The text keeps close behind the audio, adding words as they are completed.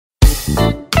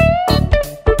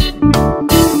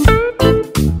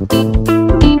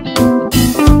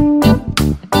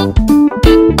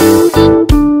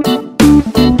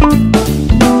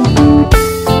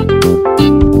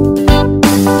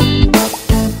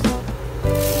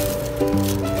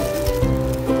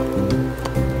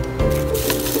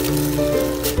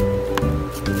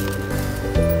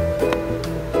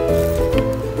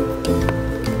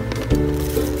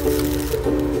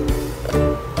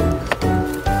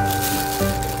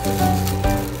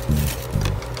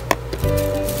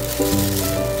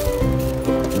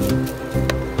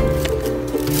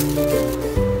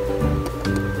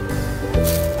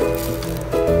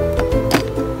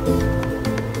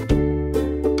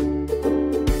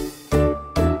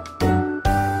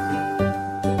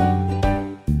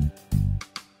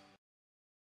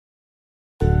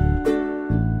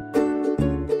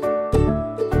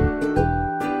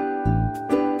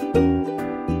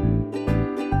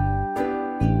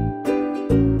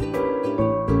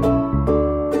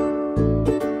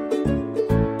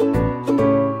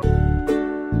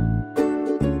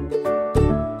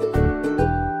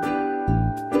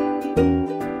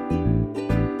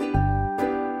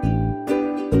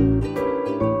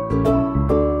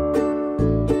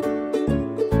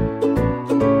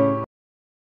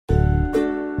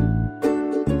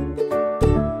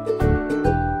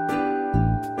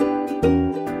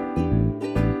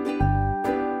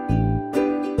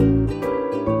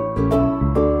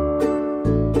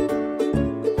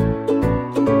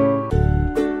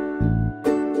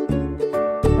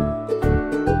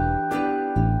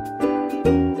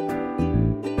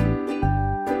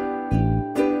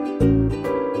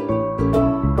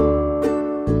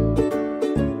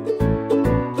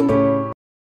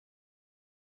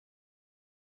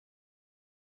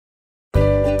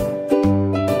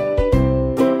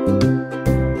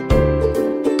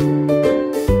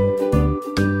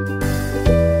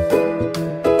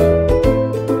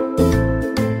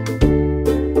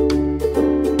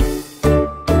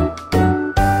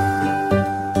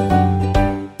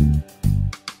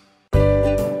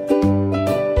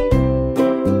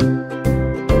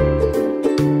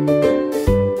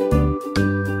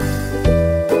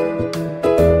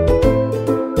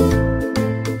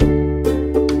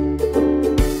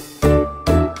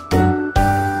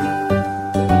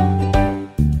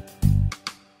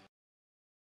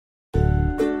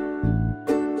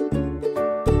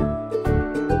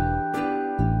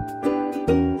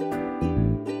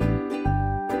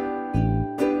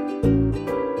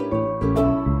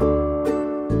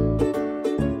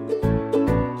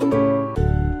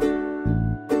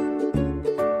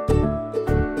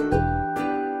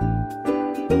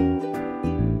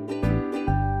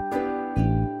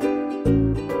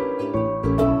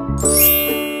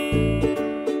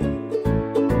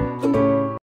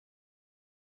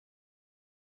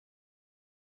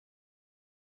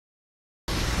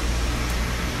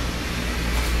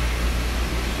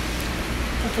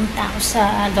Punta ako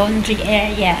sa laundry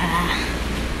area.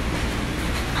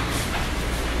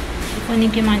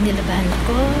 Kunin ko yung mga nilabahan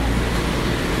ko.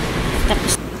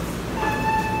 Tapos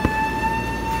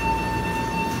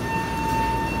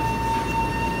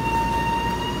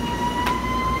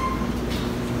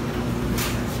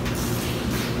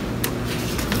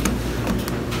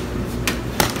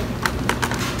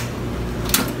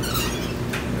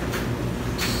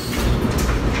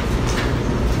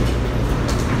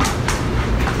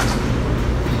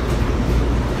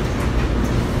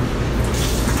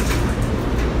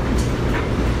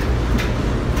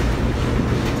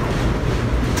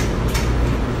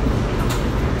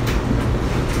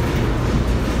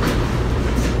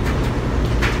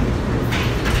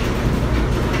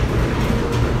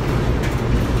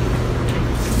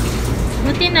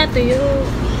buti na tuyo.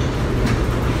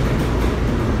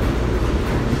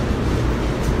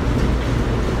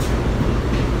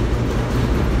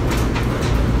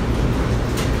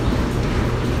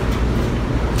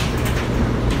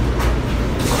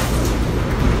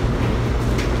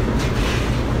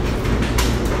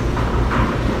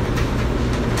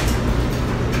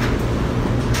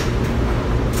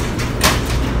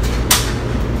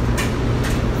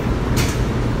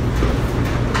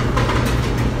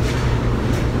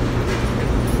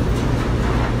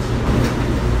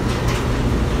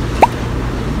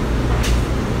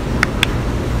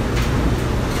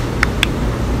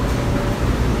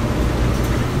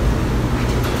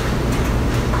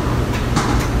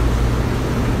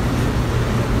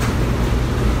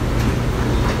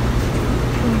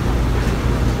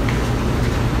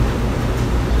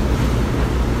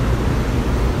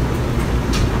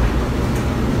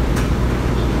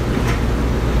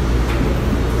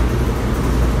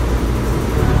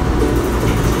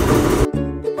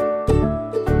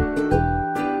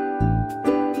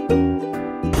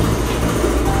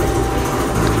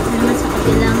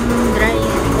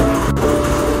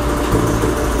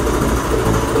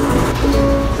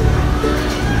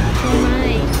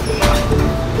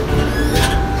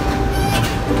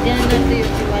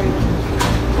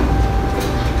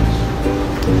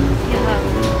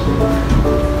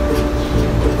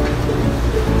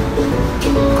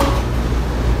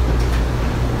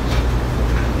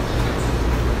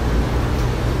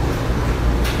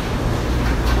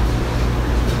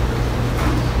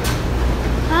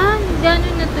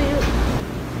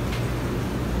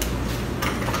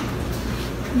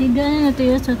 Hindi gano'n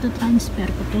natuyo sa transfer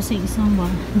ko to sa isang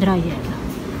dryer.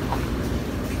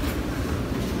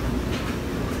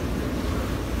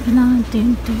 Kailangan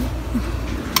tuyo.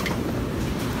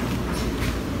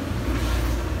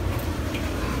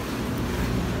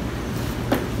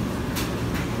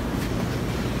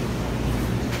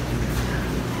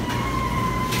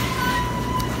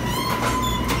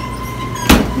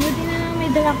 Buti na lang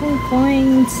may dala kong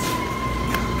coins.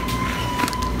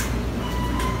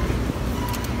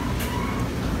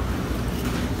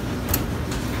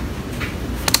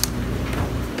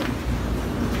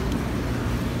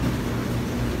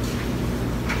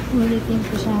 Ulitin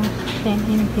ko siya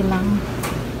 10 NT lang.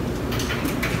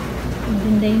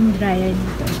 Maganda yung dryer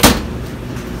dito.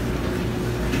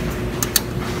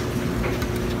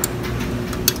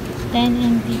 $10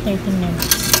 NT 30 minutes.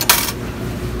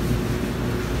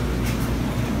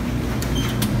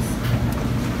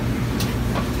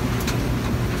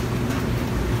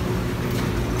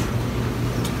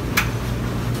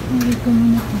 Ulit ko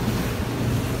muna ito.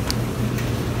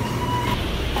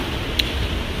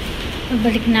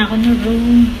 Pagbalik na ako ng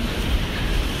room.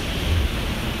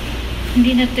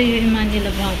 Hindi na tuyo yung mga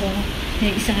nilabahan ko.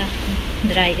 Yung isa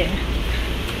dryer.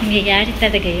 Nangyayari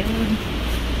talaga yun.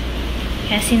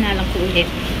 Kaya sinalang ko ulit.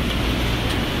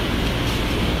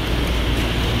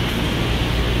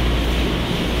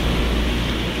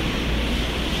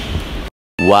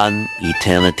 One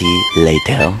eternity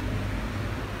later.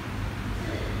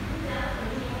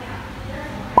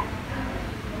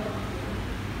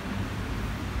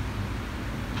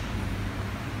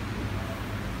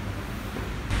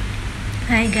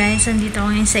 Hi guys, andito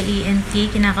ako ngayon sa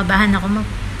ENT. Kinakabahan ako,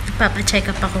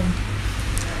 magpapacheck up ako.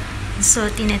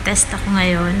 So, tinetest ako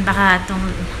ngayon. Baka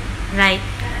itong right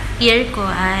ear ko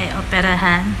ay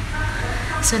operahan.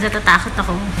 So, natatakot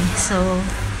ako. So,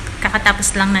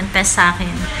 kakatapos lang ng test sa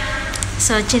akin.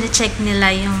 So, chine-check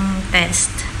nila yung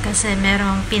test. Kasi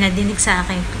merong pinadinig sa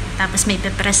akin. Tapos may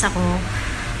pepress ako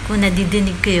kung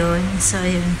nadidinig ko yun. So,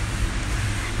 yun.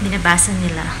 Binabasa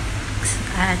nila.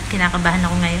 At kinakabahan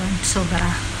ako ngayon. Sobra.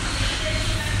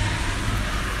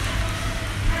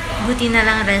 Buti na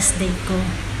lang rest day ko.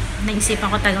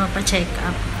 Naisipan ko talaga magpa-check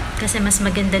up. Kasi mas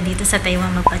maganda dito sa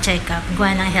Taiwan magpa-check up.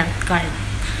 Gawa ng health card.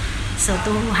 So,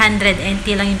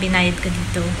 280 lang yung binayad ko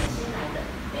dito.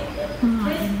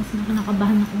 Mas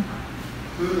nakakabahan ako.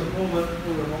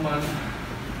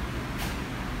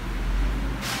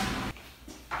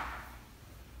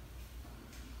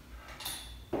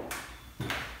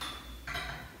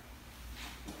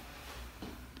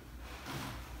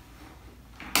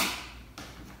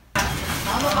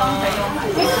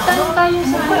 Tanong tayo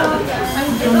sa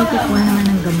Tumitipuan naman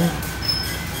ng gamot.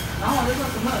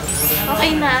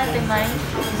 okay na, Ate Mhy.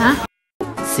 Ha?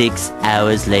 6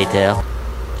 hours later.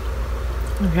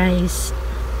 Rice,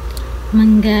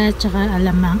 mangga, tsaka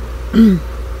alamang.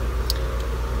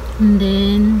 And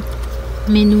then,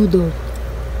 menudo.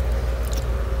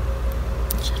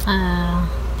 Tsaka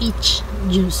peach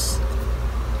juice.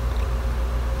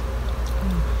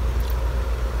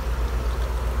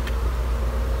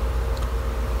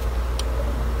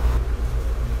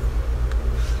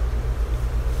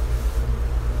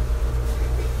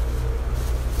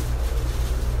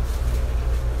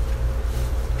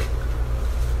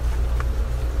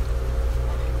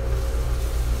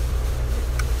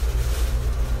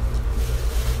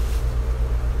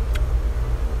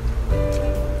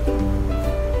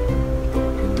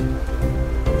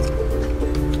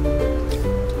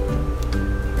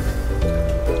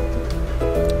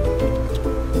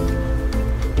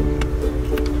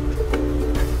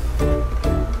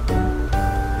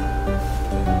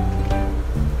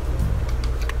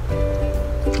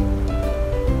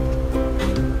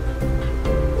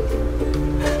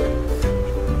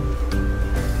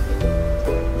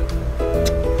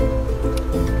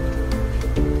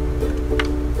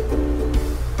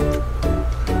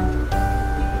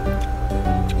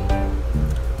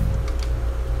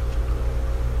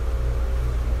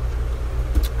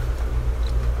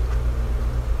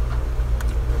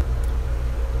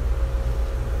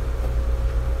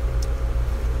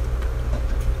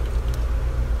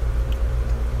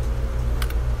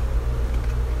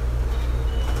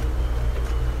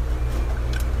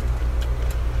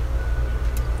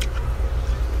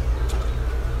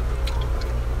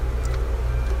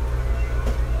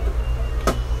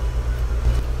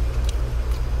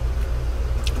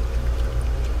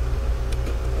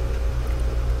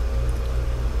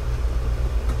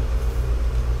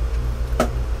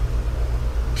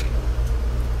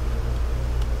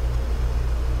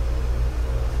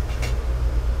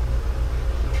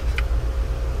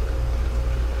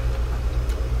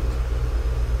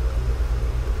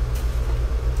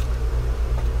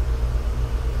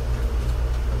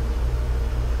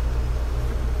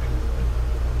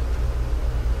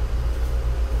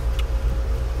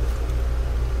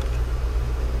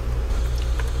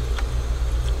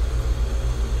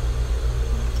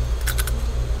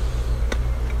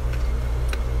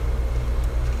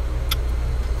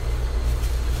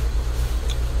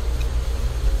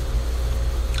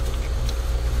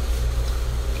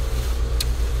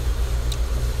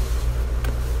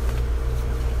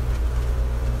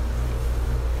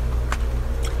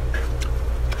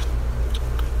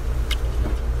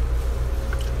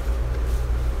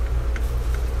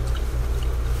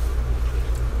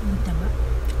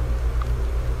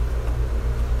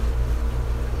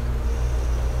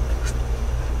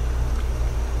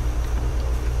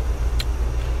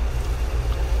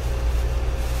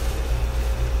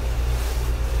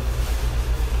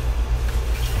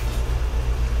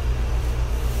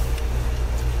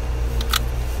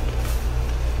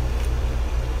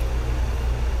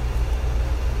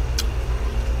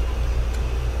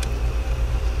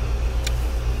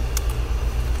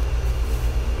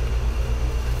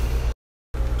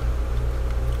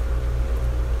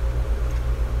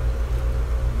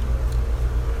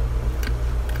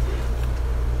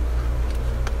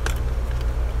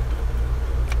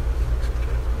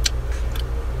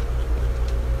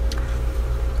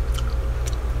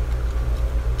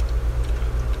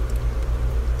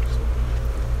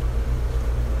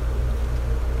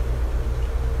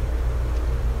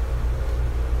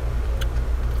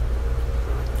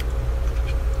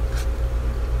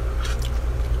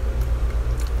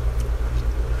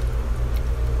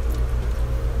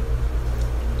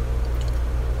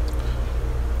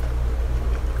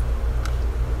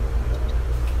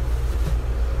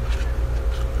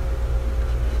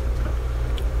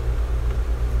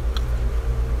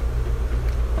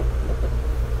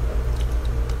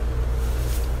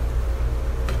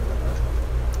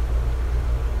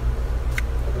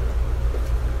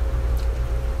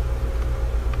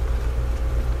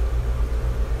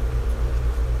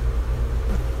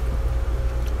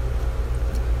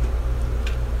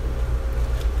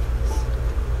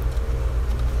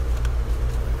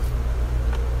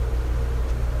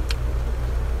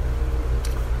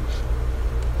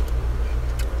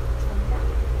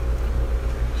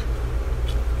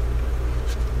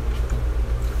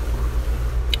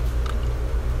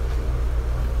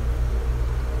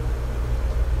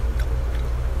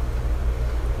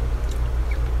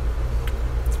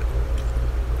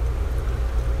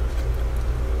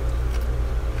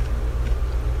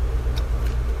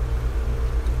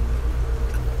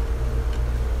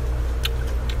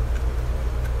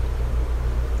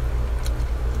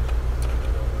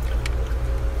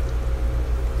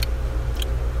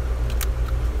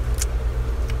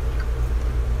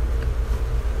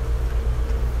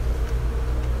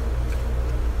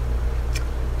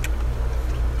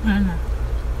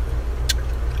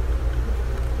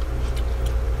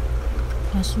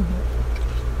 Masubo.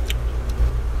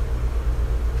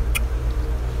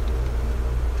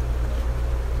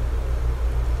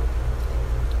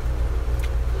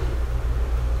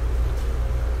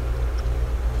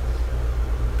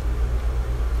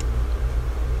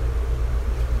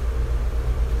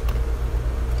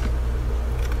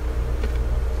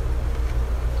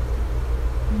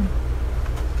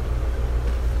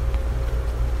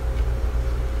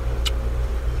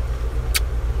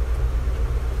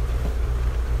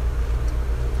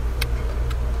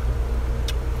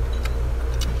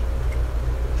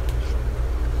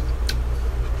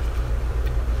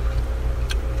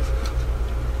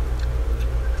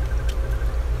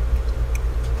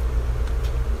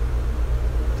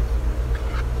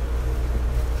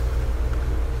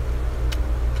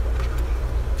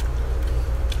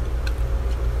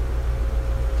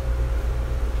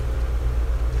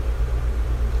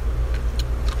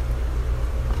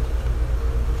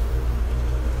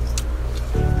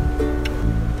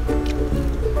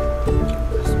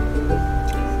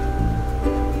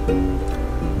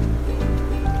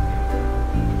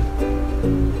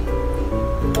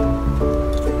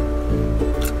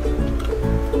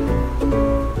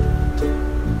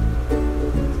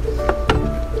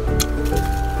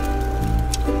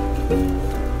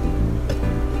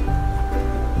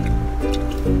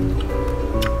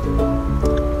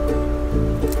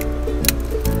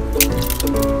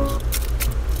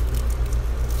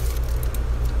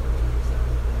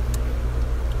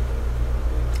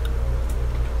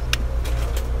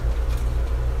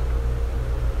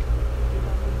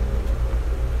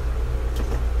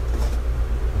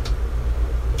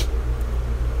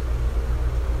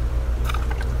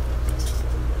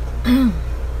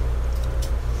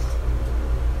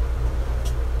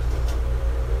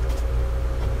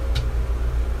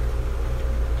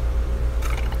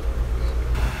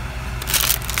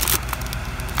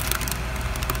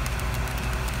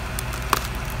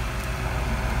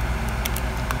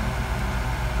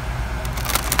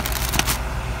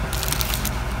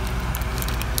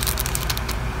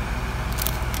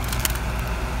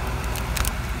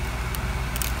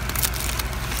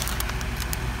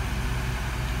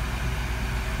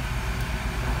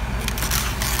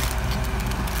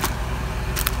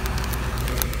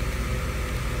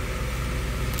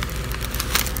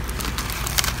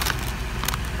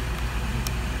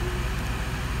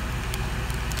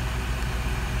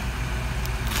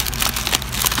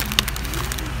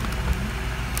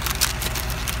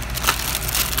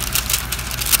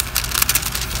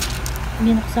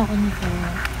 Binuksan ko nito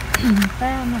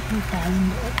para makita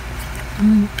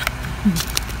yung